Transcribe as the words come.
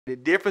The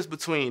difference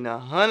between a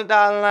 $100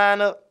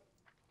 lineup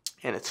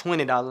and a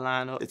 $20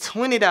 lineup. The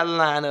 $20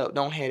 lineup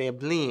don't have that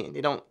blend.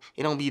 It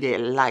don't be that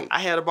light. I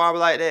had a barber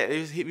like that.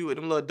 They just hit me with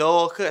them little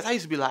dull cuts. I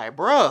used to be like,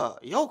 bruh,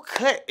 your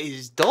cut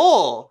is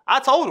dull. I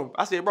told him,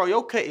 I said, bro,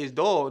 your cut is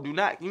dull. You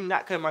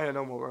not cut my hair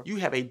no more, bro. You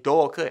have a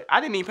dull cut.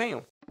 I didn't even pay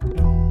him.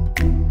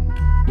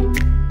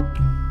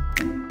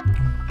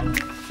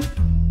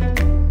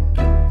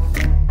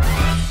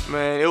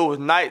 Man, it was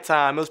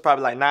nighttime. It was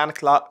probably like 9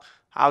 o'clock.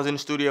 I was in the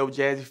studio with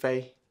Jazzy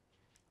Faye.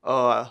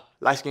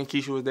 Light Skin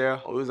Keisha was there.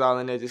 We was all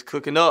in there just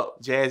cooking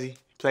up. Jazzy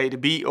played the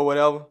beat or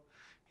whatever.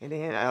 And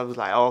then I was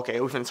like, oh,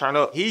 okay, we finna turn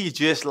up. He's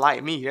just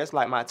like me. That's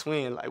like my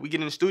twin. Like, we get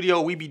in the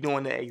studio, we be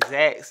doing the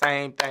exact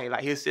same thing.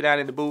 Like, he'll sit down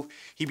in the booth,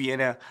 he be in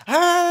there.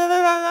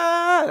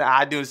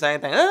 I do the same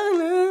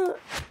thing.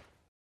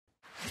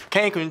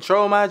 Can't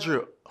control my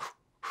drip.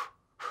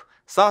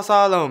 Sauce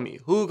all on me.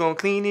 Who gon'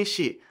 clean this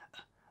shit?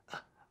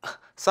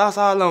 Sauce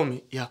all on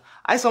me, yeah.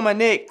 Ice on my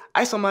neck,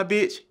 ice on my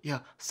bitch, yeah.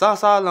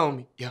 Sauce all on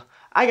me, yeah.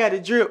 I got the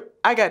drip,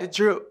 I got the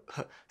drip.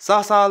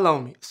 Sauce all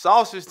on me.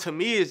 Sauce is, to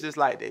me, is just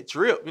like that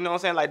drip. You know what I'm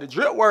saying? Like the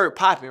drip word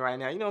popping right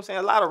now. You know what I'm saying?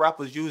 A lot of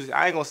rappers use it.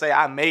 I ain't gonna say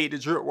I made the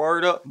drip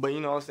word up, but you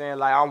know what I'm saying?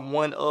 Like I'm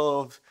one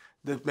of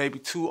the maybe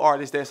 2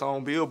 artists that's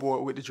on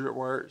Billboard with the drip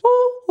word.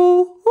 Ooh,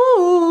 ooh,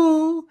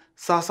 ooh.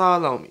 Sauce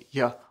all on me,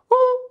 yeah.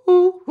 Ooh,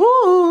 ooh,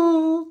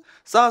 ooh.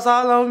 Sauce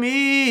all on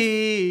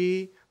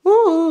me.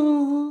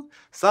 Ooh.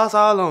 Sauce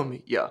all on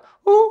me, yeah.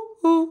 Ooh,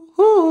 ooh,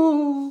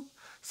 ooh.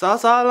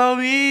 Sauce all on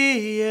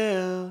me,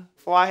 yeah.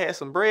 Before I had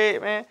some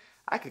bread, man,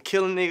 I could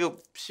kill a nigga,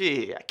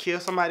 shit. I kill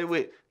somebody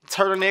with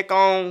turtleneck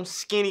on,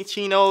 skinny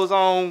chinos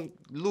on,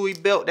 Louis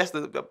belt. That's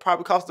the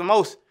probably cost the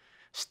most.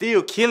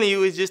 Still killing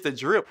you is just a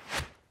drip.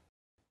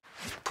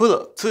 Pull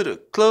up to the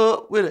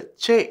club with a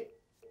check.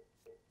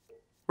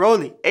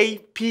 Rolling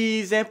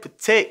APs and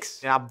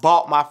Protects. And I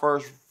bought my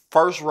first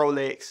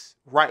Rolex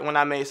right when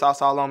I made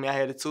Sauce All On Me. I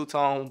had a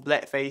 2-tone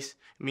black face.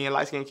 Me and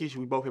Light Skin Keisha,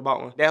 we both had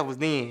bought one. That was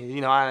then.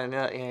 You know, I know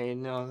what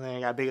I'm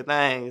saying, got bigger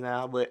things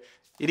now, but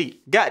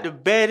got the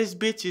baddest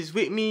bitches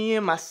with me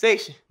in my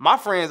section. My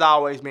friends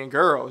always been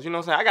girls, you know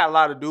what I'm saying? I got a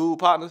lot of dude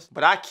partners,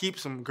 but I keep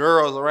some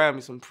girls around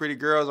me, some pretty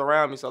girls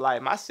around me. So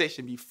like my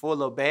section be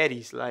full of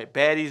baddies, like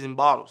baddies and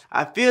bottles.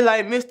 I feel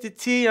like Mr.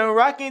 T, I'm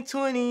rocking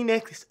 20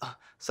 necklace.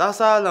 Sauce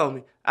all on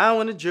me. I don't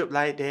wanna drip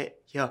like that.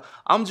 Yeah,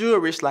 I'm jewel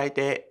rich like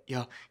that.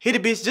 Yeah, hit a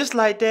bitch just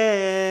like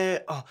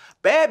that.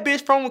 Bad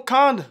bitch from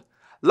Wakanda.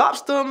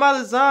 Lobster in my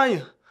lasagna.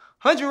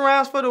 100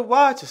 rounds for the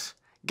watchers.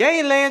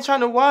 Gangland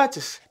trying to watch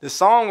us. The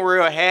song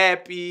real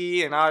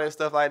happy and all that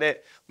stuff like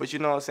that. But you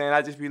know what I'm saying?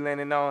 I just be letting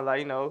it know,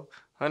 like, you know,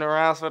 100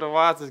 rounds for the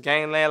watchers.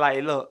 Gangland,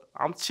 like, look,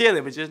 I'm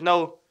chilling, but just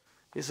know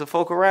it's a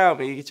folk around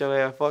me. You get your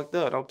ass fucked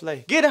up. Don't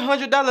play. Get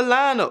 $100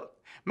 lineup.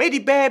 Make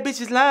these bad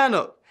bitches line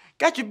up.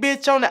 Got your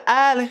bitch on the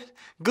island.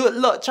 Good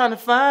luck trying to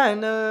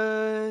find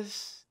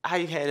us. I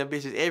had them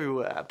bitches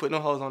everywhere. I put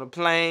them hoes on the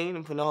plane,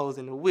 and put them hoes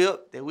in the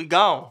whip, then we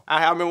gone.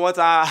 I remember one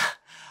time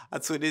I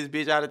took this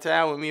bitch out of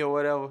town with me or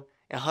whatever,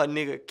 and her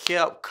nigga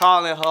kept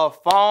calling her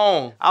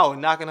phone. I was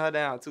knocking her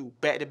down too,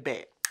 back to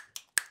back.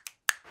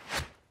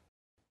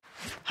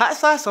 Hot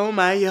sauce on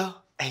my ear,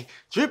 ayy,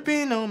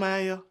 dripping on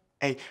my ear,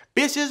 ayy,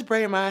 bitches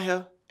braid my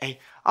hair, ayy,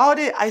 all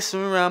this ice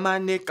around my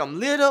neck,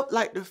 I'm lit up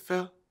like the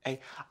fair. Hey,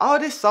 all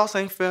this sauce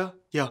ain't fair.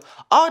 Yeah,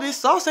 all this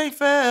sauce ain't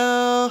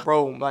fair.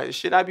 Bro, like the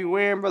shit I be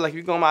wearing, bro, like if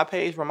you go on my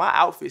page, bro, my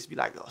outfits be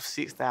like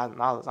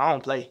 $6,000. I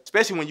don't play.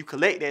 Especially when you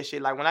collect that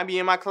shit. Like when I be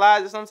in my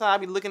closet sometimes, I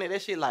be looking at that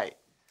shit like,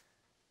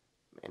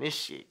 man, this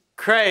shit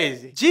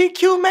crazy.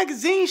 GQ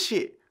magazine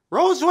shit.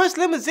 Rolls Royce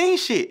limousine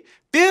shit.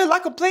 Feel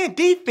like I'm playing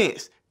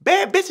defense.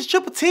 Bad bitches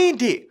triple team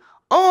dick.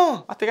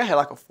 I think I had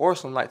like a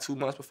foursome like 2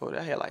 months before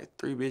that. I had like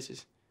 3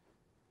 bitches.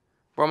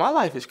 Bro, my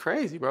life is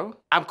crazy, bro.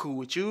 I'm cool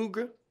with you,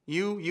 girl.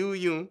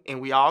 You,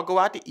 and we all go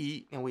out to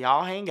eat, and we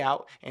all hang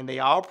out, and they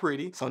all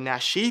pretty. So now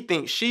she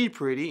thinks she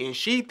pretty, and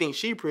she thinks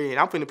she pretty, and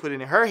I'm finna put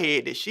it in her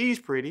head that she's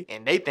pretty,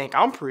 and they think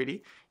I'm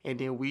pretty, and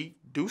then we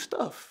do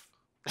stuff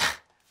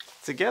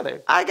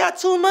together. I got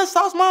too much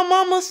sauce, my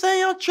mama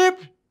say I'm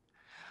tripping.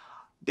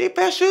 Big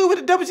fat shoe with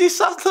a double G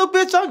sauce, little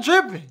bitch, I'm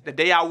dripping. The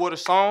day I wore the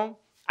song,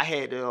 I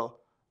had the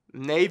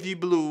navy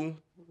blue,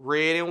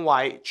 red and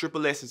white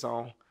triple S's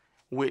on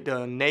with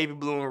the navy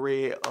blue and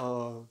red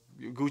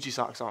Gucci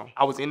socks on.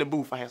 I was in the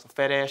booth, I had some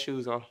fat ass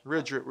shoes on.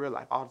 Real drip, real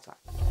life, all the time.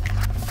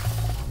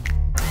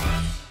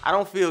 I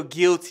don't feel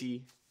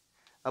guilty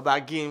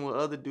about getting with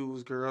other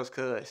dudes' girls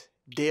cause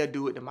they'll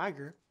do it to my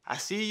girl. I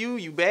see you,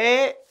 you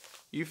bad,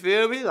 you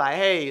feel me? Like,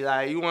 hey,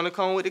 like you wanna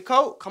come with the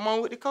coat? Come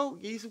on with the coat,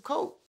 give you some coat.